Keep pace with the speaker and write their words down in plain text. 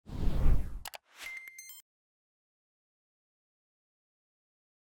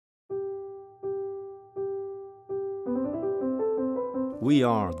We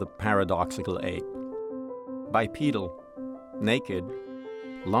are the paradoxical ape. Bipedal, naked,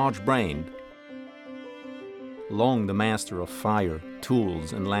 large-brained, long the master of fire,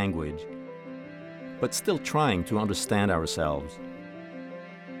 tools, and language, but still trying to understand ourselves.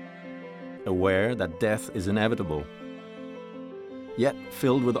 Aware that death is inevitable, yet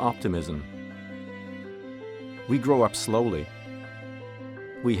filled with optimism. We grow up slowly.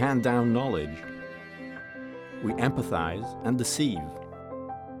 We hand down knowledge. We empathize and deceive.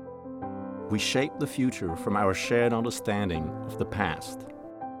 We shape the future from our shared understanding of the past.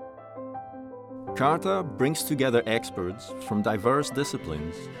 CARTA brings together experts from diverse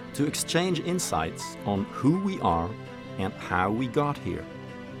disciplines to exchange insights on who we are and how we got here.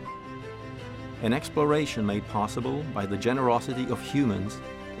 An exploration made possible by the generosity of humans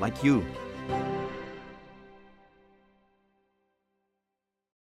like you.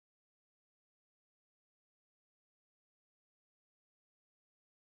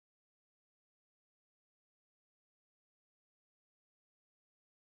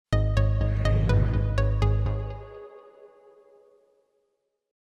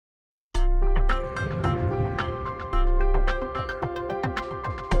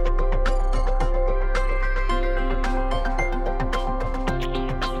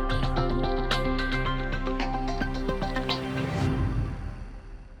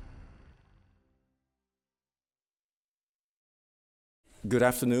 Good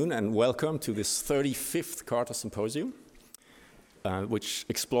afternoon and welcome to this 35th CARTA Symposium, which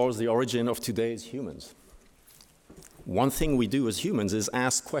explores the origin of today's humans. One thing we do as humans is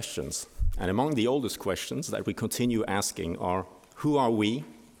ask questions, and among the oldest questions that we continue asking are, who are we?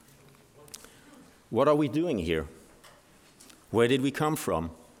 What are we doing here? Where did we come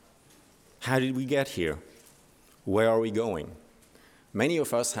from? How did we get here? Where are we going? Many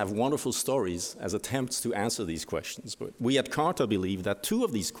of us have wonderful stories as attempts to answer these questions, but we at CARTA believe that two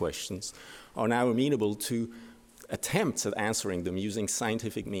of these questions are now amenable to attempts at answering them using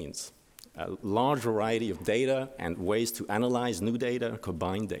scientific means. A large variety of data and ways to analyze new data,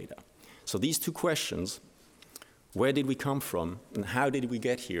 combine data. So these two questions, where did we come from and how did we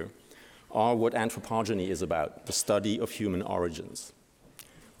get here, are what anthropogeny is about, the study of human origins.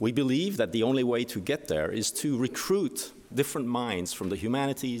 We believe that the only way to get there is to recruit different minds from the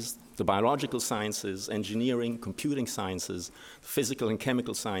humanities, the biological sciences, engineering, computing sciences, physical and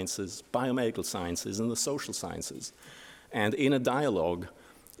chemical sciences, biomedical sciences, and the social sciences. And in a dialogue,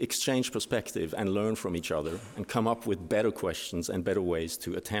 exchange perspective and learn from each other and come up with better questions and better ways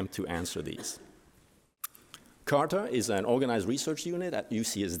to attempt to answer these. CARTA is an organized research unit at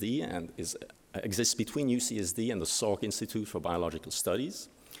UCSD and exists between UCSD and the Salk Institute for Biological Studies.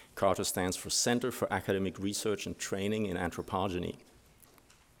 CARTA stands for Center for Academic Research and Training in Anthropogeny.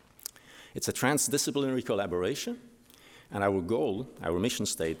 It's a transdisciplinary collaboration, and our goal, our mission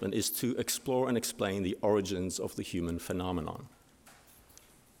statement, is to explore and explain the origins of the human phenomenon.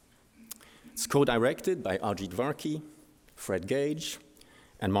 It's co-directed by Ajit Varki, Fred Gage,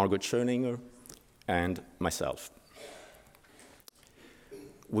 and Margot Schoeninger, and myself.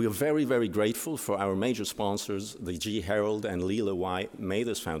 We are very, very grateful for our major sponsors, the G. Harold and Leela Y.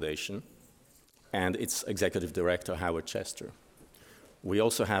 Mathers Foundation, and its executive director, Howard Chester. We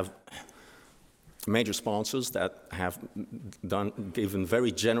also have major sponsors that have given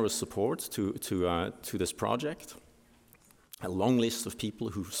very generous support to this project, a long list of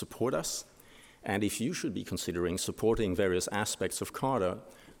people who support us, and if you should be considering supporting various aspects of CARTA,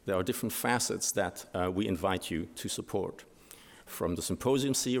 there are different facets that we invite you to support. From the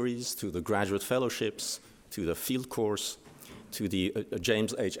symposium series, to the graduate fellowships, to the field course, to the Jim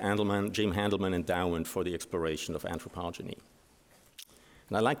Handelman Endowment for the Exploration of Anthropogeny.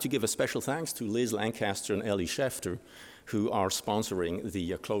 And I'd like to give a special thanks to Liz Lancaster and Ellie Schefter, who are sponsoring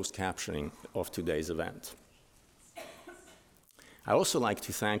the closed captioning of today's event. I'd also like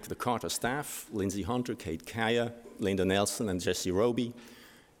to thank the CARTA staff, Lindsay Hunter, Kate Kaya, Linda Nelson, and Jesse Roby,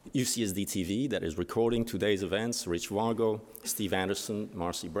 UCSD TV that is recording today's events, Rich Vargo, Steve Anderson,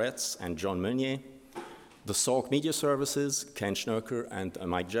 Marcy Bretz, and John Meunier, the Salk Media Services, Ken Schnurker and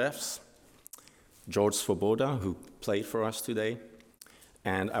Mike Jeffs, George Svoboda, who played for us today,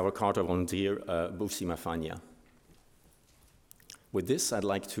 and our CARTA volunteer, Busi Mafanya. With this, I'd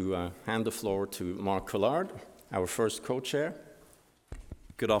like to hand the floor to Mark Collard, our first co-chair.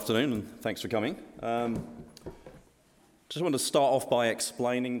 Good afternoon, and thanks for coming. Just want to start off by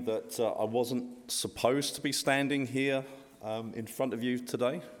explaining that I wasn't supposed to be standing here in front of you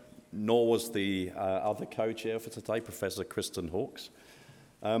today, nor was the other co-chair for today, Professor Kristen Hawkes.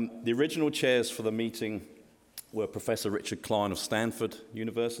 The original chairs for the meeting were Professor Richard Klein of Stanford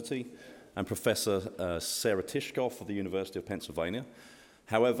University and Professor Sarah Tishkoff of the University of Pennsylvania.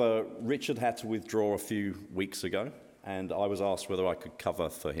 However, Richard had to withdraw a few weeks ago, and I was asked whether I could cover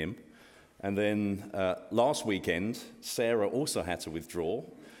for him. And then last weekend, Sarah also had to withdraw,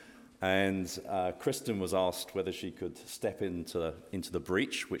 and Kristen was asked whether she could step into the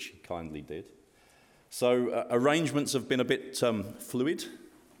breach, which she kindly did. So arrangements have been a bit fluid.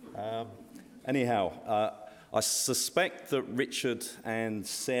 Anyhow, I suspect that Richard and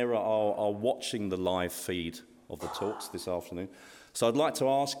Sarah are watching the live feed of the talks this afternoon. So I'd like to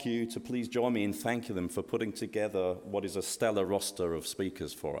ask you to please join me in thanking them for putting together what is a stellar roster of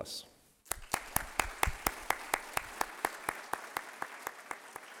speakers for us.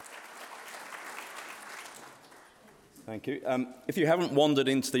 Thank you. If you haven't wandered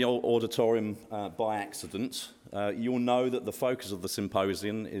into the auditorium by accident, you'll know that the focus of the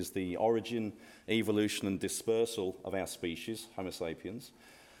symposium is the origin, evolution and dispersal of our species, Homo sapiens.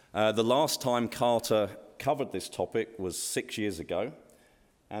 The last time CARTA covered this topic was 6 years ago,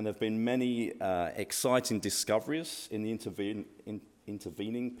 and there have been many exciting discoveries in the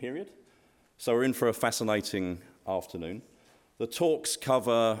intervening period. So we're in for a fascinating afternoon. The talks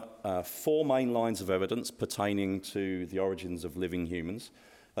cover 4 main lines of evidence pertaining to the origins of living humans.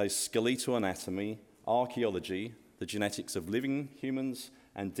 Those skeletal anatomy, archaeology, the genetics of living humans,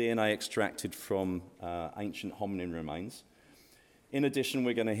 and DNA extracted from ancient hominin remains. In addition,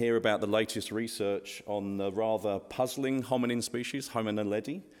 we're going to hear about the latest research on the rather puzzling hominin species, Homo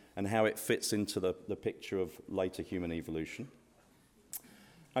naledi, and how it fits into the picture of later human evolution.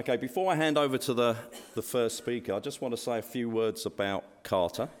 Okay, before I hand over to the first speaker, I just want to say a few words about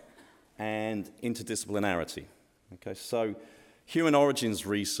CARTA and interdisciplinarity. Okay, so human origins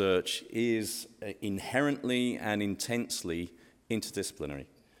research is inherently and intensely interdisciplinary,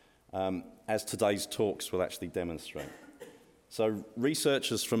 as today's talks will actually demonstrate. So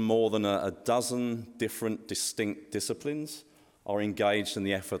researchers from more than a dozen different distinct disciplines are engaged in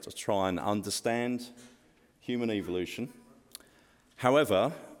the effort to try and understand human evolution.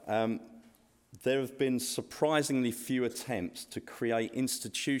 However, there have been surprisingly few attempts to create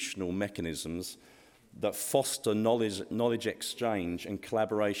institutional mechanisms that foster knowledge exchange and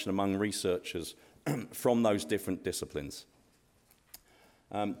collaboration among researchers from those different disciplines.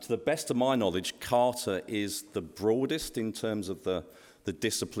 To the best of my knowledge, CARTA is the broadest in terms of the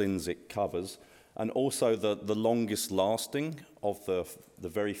disciplines it covers, and also the longest lasting of the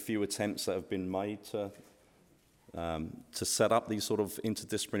very few attempts that have been made to set up these sort of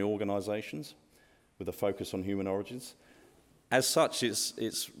interdisciplinary organisations with a focus on human origins. As such,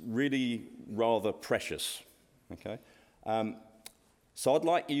 it's really rather precious. Okay, so I'd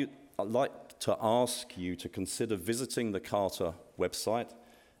like to ask you to consider visiting the CARTA website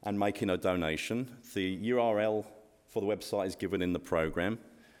and making a donation. The URL for the website is given in the programme.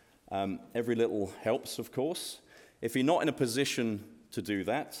 Every little helps, of course. If you're not in a position to do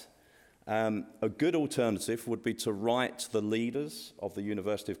that, a good alternative would be to write to the leaders of the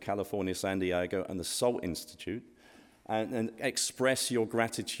University of California, San Diego and the Salt Institute and express your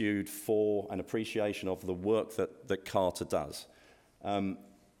gratitude for and appreciation of the work that CARTA does.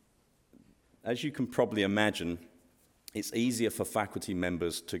 As you can probably imagine, it's easier for faculty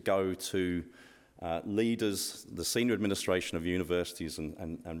members to go to leaders, the senior administration of universities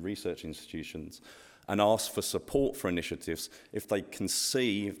and research institutions, and ask for support for initiatives if they can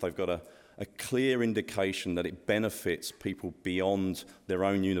see, if they've got a clear indication that it benefits people beyond their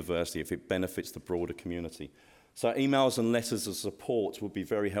own university, if it benefits the broader community. So emails and letters of support would be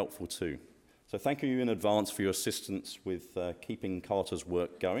very helpful too. So thank you in advance for your assistance with keeping CARTA's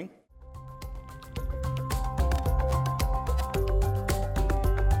work going.